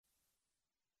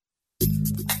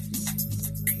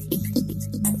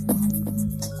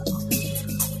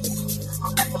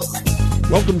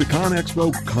Welcome to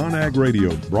ConExpo ConAg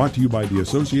Radio, brought to you by the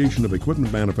Association of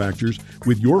Equipment Manufacturers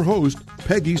with your host,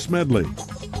 Peggy Smedley.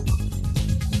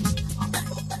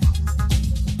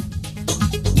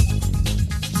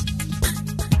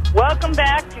 Welcome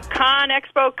back to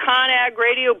ConExpo ConAg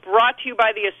Radio, brought to you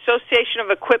by the Association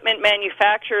of Equipment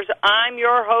Manufacturers. I'm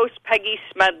your host, Peggy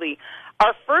Smedley.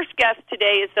 Our first guest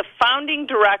today is the founding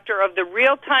director of the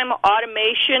Real-Time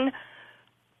Automation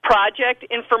Project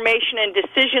Information and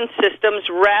Decision Systems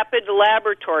Rapid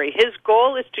Laboratory. His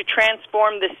goal is to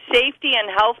transform the safety and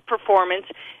health performance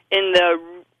in the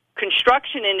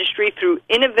construction industry through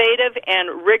innovative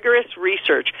and rigorous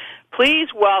research.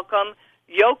 Please welcome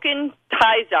Jochen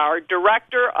Teisauer,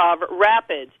 Director of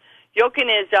Rapids. Jochen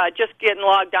is just getting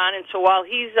logged on, and so while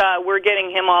we're getting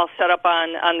him all set up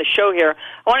on the show here,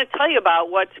 I want to tell you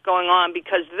about what's going on,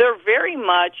 because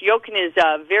Jochen is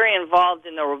very involved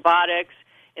in the robotics,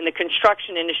 in the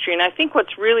construction industry, and I think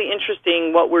what's really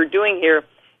interesting, what we're doing here,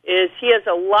 is he has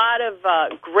a lot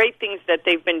of great things that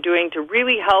they've been doing to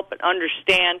really help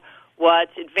understand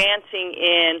what's advancing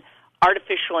in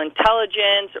artificial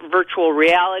intelligence, virtual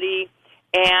reality.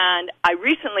 And I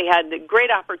recently had the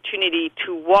great opportunity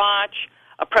to watch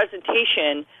a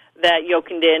presentation that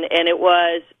Jochen did, and it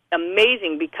was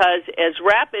amazing because as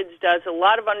Rapids does a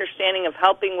lot of understanding of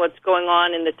helping what's going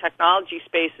on in the technology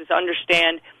spaces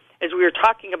understand, as we were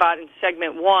talking about in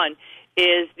segment one,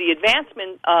 is the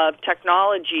advancement of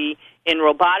technology in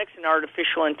robotics and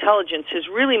artificial intelligence has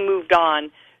really moved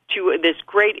on to this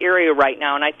great area right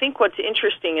now. And I think what's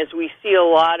interesting is we see a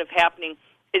lot of happening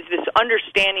is this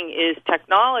understanding is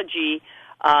technology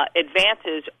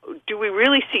advances. Do we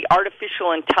really see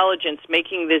artificial intelligence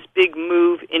making this big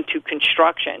move into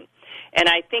construction? And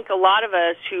I think a lot of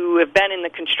us who have been in the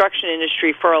construction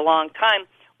industry for a long time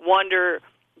wonder,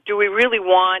 do we really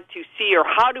want to see, or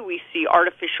how do we see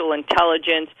artificial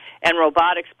intelligence and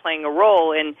robotics playing a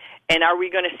role? And are we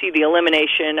going to see the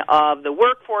elimination of the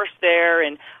workforce there?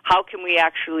 And how can we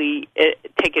actually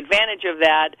take advantage of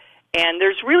that? And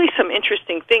there's really some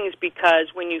interesting things,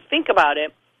 because when you think about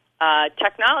it,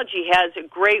 technology has a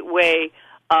great way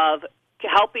of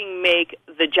helping make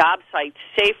the job site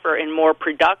safer and more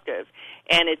productive.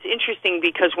 And it's interesting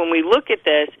because when we look at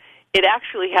this, it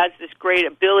actually has this great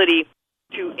ability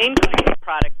to increase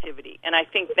productivity. And I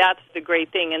think that's the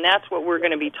great thing, and that's what we're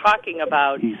going to be talking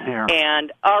about. He's there.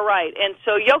 And all right. And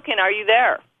so, Jochen, are you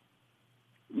there?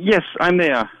 Yes, I'm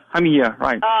there. I'm here,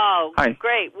 right. Oh, Hi.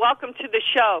 Great. Welcome to the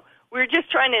show. We're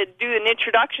just trying to do an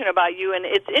introduction about you, and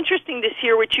it's interesting to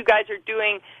hear what you guys are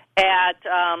doing at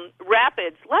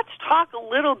Rapids. Let's talk a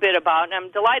little bit about, and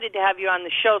I'm delighted to have you on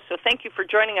the show, so thank you for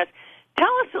joining us.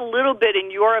 Tell us a little bit,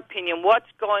 in your opinion, what's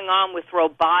going on with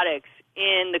robotics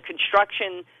in the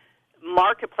construction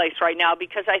marketplace right now,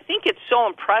 because I think it's so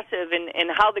impressive in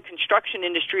how the construction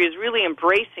industry is really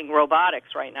embracing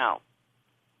robotics right now.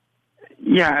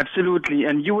 Yeah, absolutely,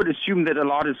 and you would assume that a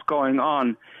lot is going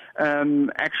on.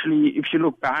 Actually, if you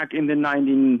look back in the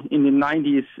 90s, in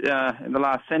the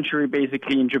last century,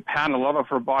 basically in Japan, a lot of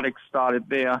robotics started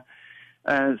there.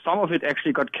 Some of it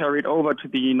actually got carried over to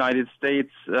the United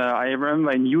States. I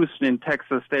remember in Houston, in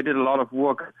Texas, they did a lot of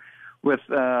work with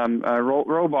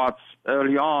robots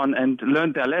early on and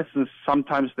learned their lessons,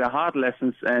 sometimes their hard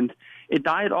lessons, and it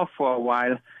died off for a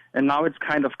while. And now it's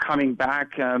kind of coming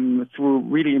back through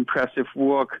really impressive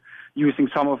work using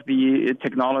some of the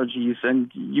technologies.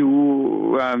 And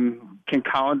you can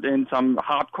count in some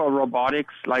hardcore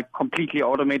robotics, like completely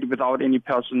automated without any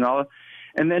personnel.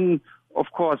 And then,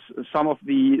 of course, some of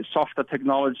the softer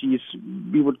technologies,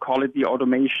 we would call it the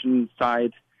automation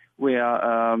side, where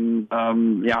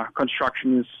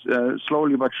construction is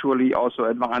slowly but surely also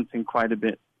advancing quite a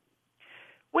bit.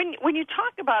 When you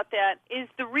talk about that, is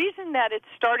the reason that it's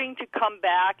starting to come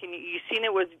back, and you've seen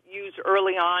it was used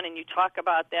early on, and you talk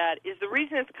about that, is the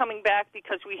reason it's coming back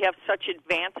because we have such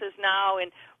advances now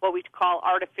in what we call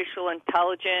artificial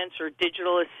intelligence or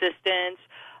digital assistance,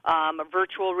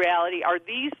 virtual reality? Are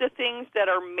these the things that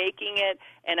are making it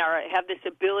and have this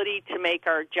ability to make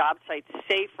our job sites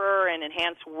safer and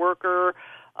enhance worker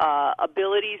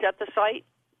abilities at the site?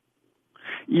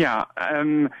 Yeah,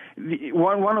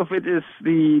 one of it is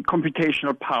the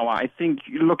computational power. I think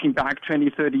looking back 20,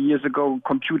 30 years ago,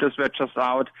 computers were just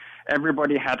out.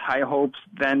 Everybody had high hopes.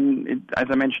 Then, as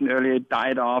I mentioned earlier, it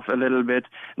died off a little bit.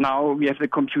 Now we have the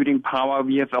computing power.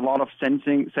 We have a lot of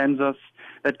sensors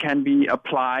that can be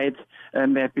applied,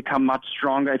 and they have become much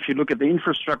stronger. If you look at the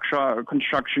infrastructure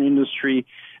construction industry,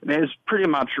 there's pretty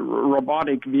much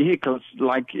robotic vehicles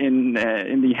like in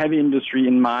the heavy industry,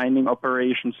 in mining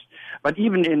operations, but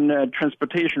even in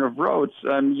transportation of roads,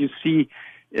 you see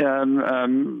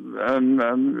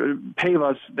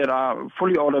pavers that are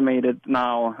fully automated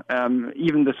now.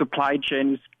 Even the supply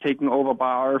chain is taken over by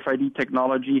RFID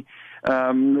technology,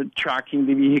 tracking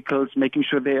the vehicles, making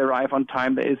sure they arrive on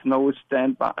time. There is no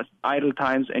standby idle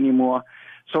times anymore.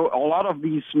 So a lot of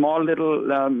these small little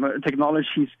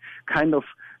technologies kind of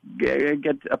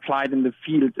get applied in the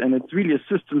field, and it's really a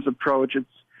systems approach.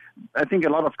 I think a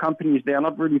lot of companies, they are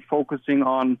not really focusing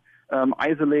on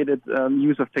isolated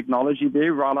use of technology. They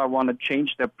rather want to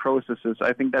change their processes.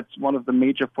 I think that's one of the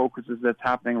major focuses that's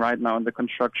happening right now in the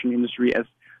construction industry, as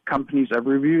companies are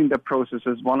reviewing their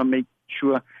processes, want to make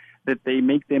sure that they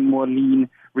make them more lean,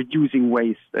 reducing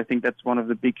waste. I think that's one of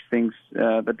the big things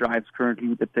that drives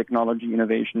currently the technology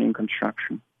innovation in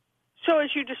construction. So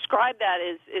as you describe that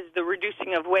is the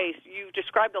reducing of waste, you've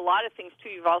described a lot of things, too.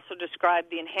 You've also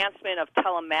described the enhancement of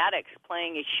telematics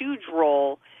playing a huge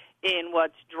role in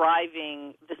what's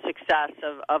driving the success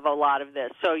of a lot of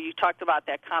this. So you talked about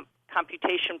that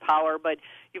computation power, but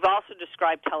you've also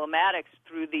described telematics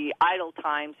through the idle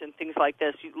times and things like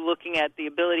this, looking at the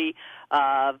ability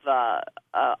of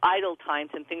idle times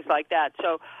and things like that.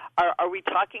 So are we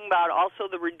talking about also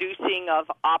the reducing of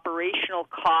operational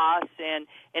costs and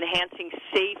enhancing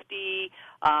safety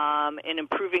and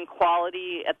improving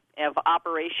quality of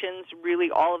operations, really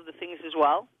all of the things as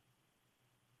well?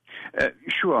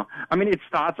 Sure. I mean, it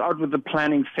starts out with the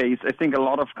planning phase. I think a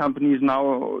lot of companies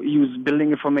now use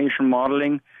building information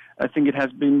modeling. I think it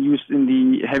has been used in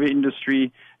the heavy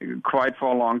industry quite for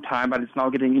a long time, but it's now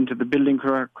getting into the building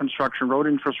construction, road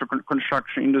infrastructure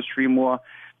construction industry more.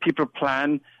 People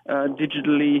plan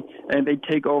digitally, and they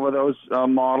take over those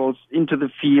models into the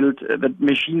field. The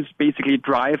machines basically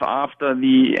drive after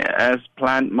the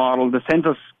as-planned model. The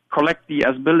sensors collect the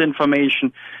as-built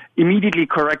information, immediately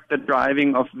correct the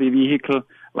driving of the vehicle.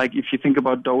 Like if you think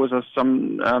about dozers,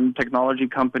 some technology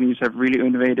companies have really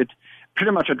innovated.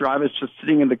 Pretty much a driver is just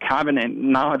sitting in the cabin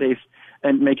nowadays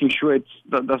and making sure it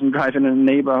doesn't drive in a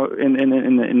neighbor in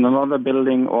another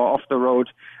building or off the road.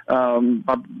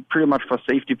 But pretty much for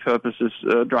safety purposes,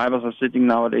 drivers are sitting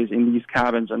nowadays in these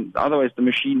cabins, and otherwise the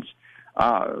machines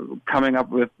coming up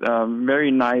with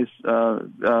very nice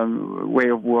way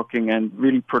of working and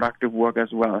really productive work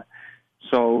as well.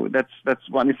 So that's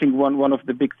one. I think one of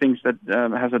the big things that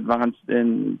has advanced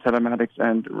in telematics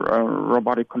and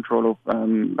robotic control of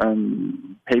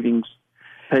paving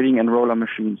and roller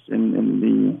machines in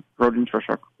the road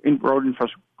infrastructure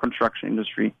construction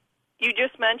industry. You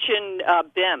just mentioned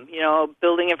BIM,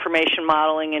 building information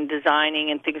modeling and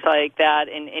designing and things like that,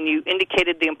 and you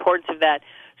indicated the importance of that.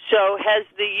 So has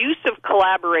the use of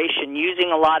collaboration,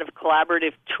 using a lot of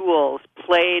collaborative tools,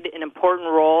 played an important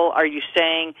role, are you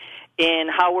saying, in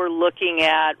how we're looking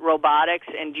at robotics?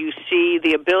 And do you see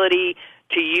the ability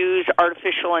to use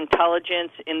artificial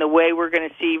intelligence in the way we're going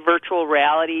to see virtual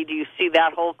reality? Do you see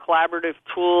that whole collaborative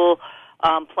tool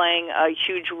playing a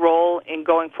huge role in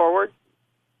going forward?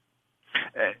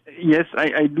 Yes,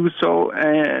 I do so.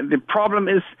 The problem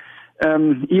is,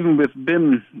 even with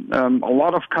BIM, a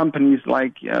lot of companies,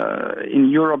 like in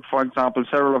Europe, for example,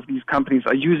 several of these companies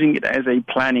are using it as a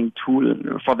planning tool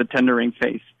for the tendering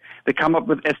phase. They come up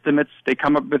with estimates, they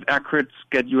come up with accurate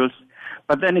schedules,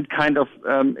 but then it kind of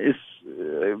is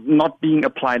not being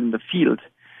applied in the field.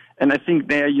 And I think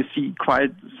there you see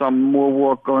quite some more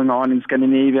work going on in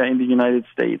Scandinavia, in the United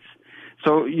States.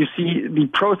 So you see the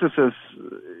processes,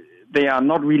 they are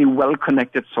not really well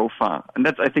connected so far. And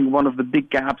that's, I think, one of the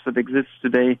big gaps that exists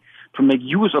today to make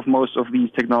use of most of these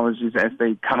technologies as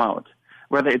they come out.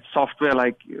 Whether it's software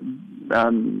like,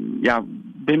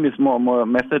 BIM is more a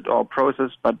method or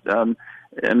process, but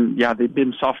the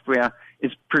BIM software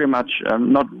is pretty much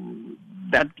not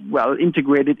that well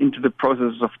integrated into the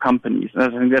processes of companies. And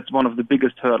I think that's one of the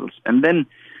biggest hurdles. And then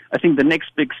I think the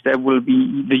next big step will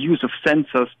be the use of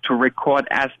sensors to record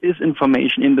as-is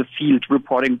information in the field,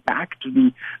 reporting back to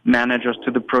the managers,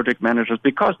 to the project managers,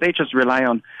 because they just rely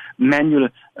on manual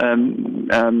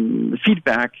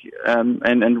feedback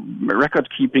and record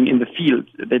keeping in the field.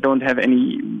 They don't have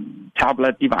any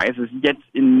tablet devices yet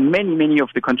in many of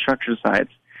the construction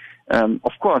sites.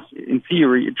 Of course, in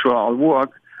theory, it should all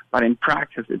work, but in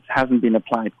practice, it hasn't been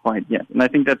applied quite yet. And I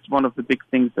think that's one of the big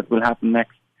things that will happen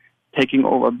next. Taking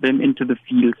over BIM into the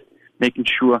field, making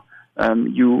sure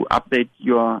you update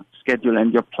your schedule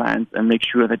and your plans and make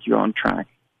sure that you're on track.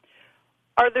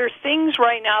 Are there things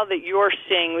right now that you're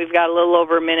seeing, we've got a little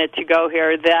over a minute to go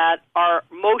here, that are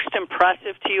most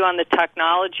impressive to you on the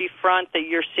technology front that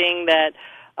you're seeing that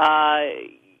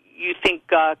you think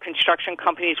construction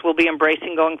companies will be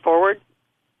embracing going forward?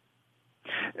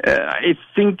 I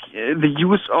think the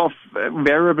use of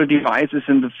wearable devices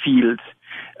in the field,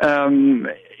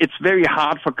 it's very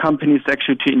hard for companies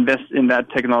actually to invest in that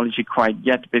technology quite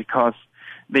yet because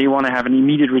they want to have an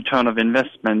immediate return of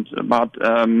investment. But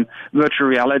virtual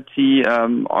reality,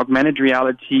 augmented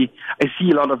reality, I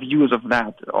see a lot of use of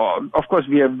that. Of course,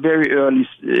 we are very early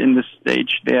in this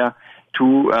stage there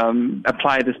to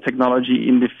apply this technology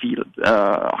in the field.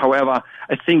 However,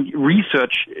 I think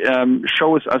research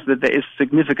shows us that there is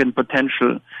significant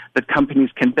potential that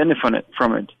companies can benefit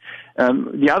from it.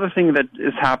 The other thing that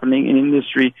is happening in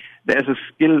industry, there's a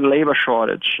skilled labor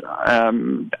shortage.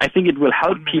 I think it will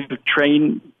help people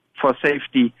train for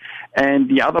safety. And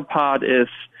the other part is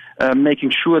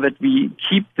making sure that we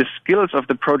keep the skills of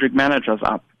the project managers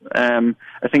up. I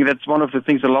think that's one of the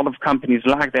things a lot of companies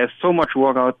lack. There's so much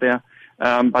work out there,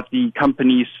 but the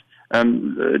companies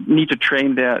need to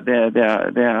train their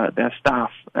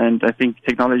staff. And I think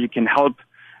technology can help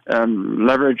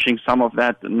leveraging some of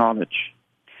that knowledge.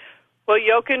 Well,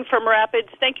 Jochen from Rapids,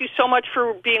 thank you so much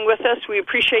for being with us. We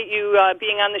appreciate you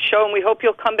being on the show, and we hope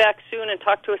you'll come back soon and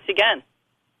talk to us again.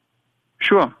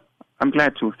 Sure. I'm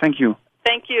glad to. Thank you.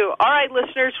 Thank you. All right,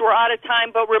 listeners, we're out of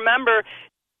time, but remember,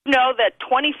 know that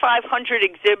 2,500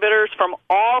 exhibitors from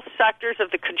all sectors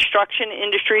of the construction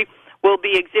industry will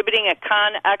be exhibiting at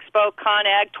ConExpo,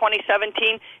 ConAg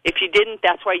 2017. If you didn't,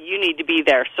 that's why you need to be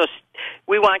there. So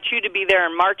we want you to be there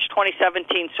in March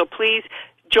 2017. So please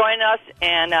join us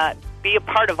and be a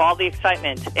part of all the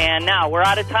excitement. And now we're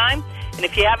out of time. And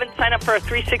if you haven't signed up for a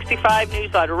 365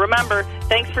 newsletter, remember,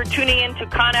 thanks for tuning in to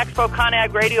ConExpo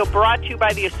ConAg Radio, brought to you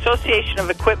by the Association of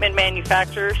Equipment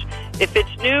Manufacturers. If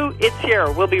it's new, it's here.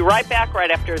 We'll be right back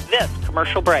right after this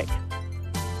commercial break.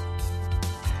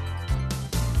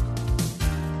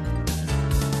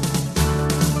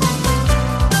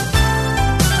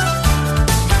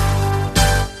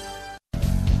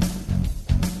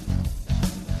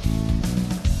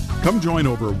 Come join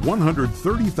over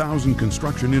 130,000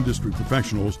 construction industry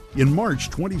professionals in March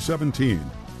 2017.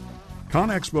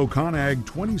 ConExpo ConAg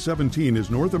 2017 is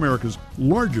North America's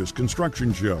largest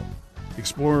construction show.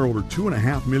 Explore over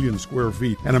 2.5 million square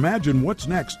feet and imagine what's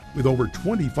next with over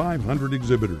 2,500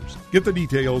 exhibitors. Get the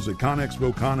details at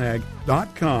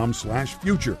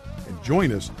conexpoconag.com/future and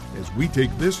join us as we take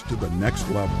this to the next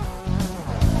level.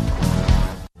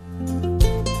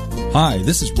 Hi,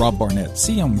 this is Rob Barnett,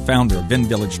 CEO and founder of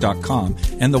VinVillage.com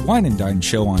and the Wine and Dine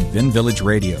Show on Vin Village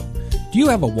Radio. Do you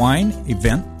have a wine,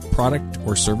 event, product,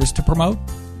 or service to promote?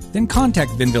 Then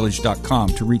contact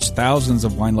VinVillage.com to reach thousands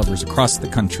of wine lovers across the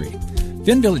country.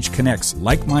 VinVillage connects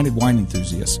like-minded wine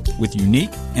enthusiasts with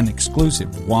unique and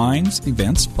exclusive wines,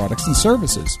 events, products, and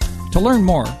services. To learn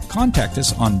more, contact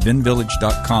us on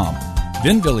VinVillage.com.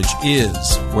 VinVillage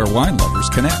is where wine lovers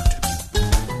connect.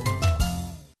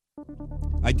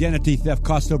 Identity theft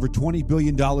costs over $20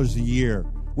 billion a year.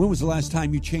 When was the last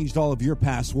time you changed all of your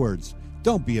passwords?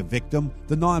 Don't be a victim.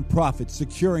 The nonprofit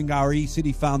Securing Our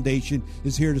eCity Foundation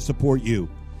is here to support you.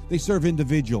 They serve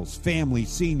individuals, families,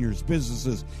 seniors,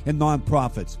 businesses, and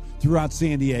nonprofits throughout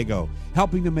San Diego,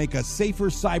 helping to make a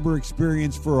safer cyber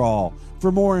experience for all.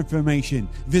 For more information,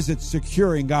 visit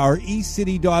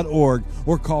securingourecity.org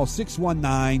or call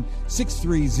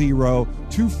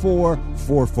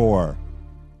 619-630-2444.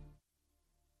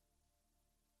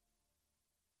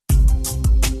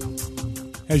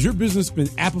 Has your business been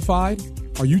appified?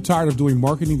 Are you tired of doing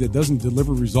marketing that doesn't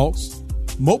deliver results?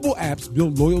 Mobile apps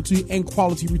build loyalty and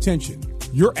quality retention.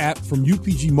 Your app from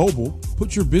UPG Mobile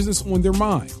puts your business on their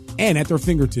mind and at their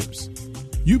fingertips.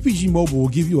 UPG Mobile will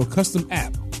give you a custom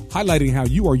app highlighting how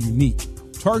you are unique,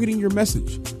 targeting your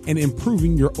message, and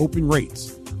improving your open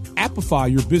rates.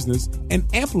 Appify your business and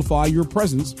amplify your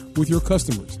presence with your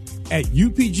customers at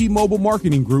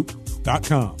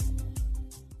upgmobilemarketinggroup.com.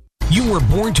 You were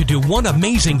born to do one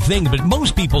amazing thing, but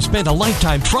most people spend a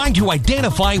lifetime trying to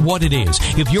identify what it is.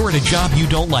 If you're at a job you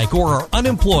don't like or are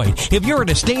unemployed, if you're in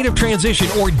a state of transition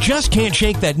or just can't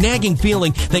shake that nagging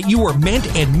feeling that you were meant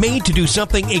and made to do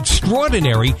something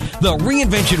extraordinary, the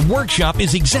Reinvention Workshop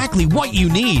is exactly what you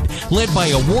need. Led by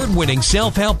award-winning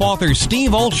self-help author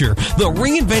Steve Olsher, the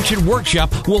Reinvention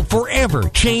Workshop will forever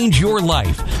change your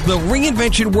life. The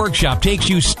Reinvention Workshop takes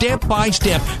you step by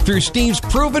step through Steve's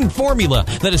proven formula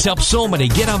that has helped helped so many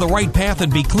get on the right path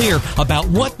and be clear about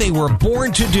what they were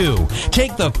born to do.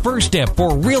 Take the first step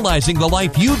for realizing the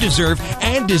life you deserve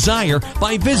and desire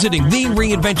by visiting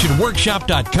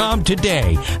thereinventionworkshop.com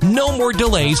today. No more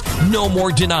delays, no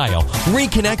more denial.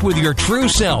 Reconnect with your true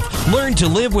self. Learn to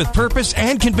live with purpose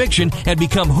and conviction and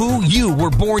become who you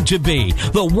were born to be.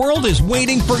 The world is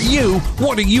waiting for you.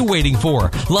 What are you waiting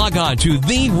for? Log on to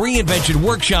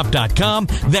thereinventionworkshop.com.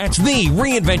 That's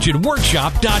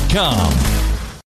thereinventionworkshop.com.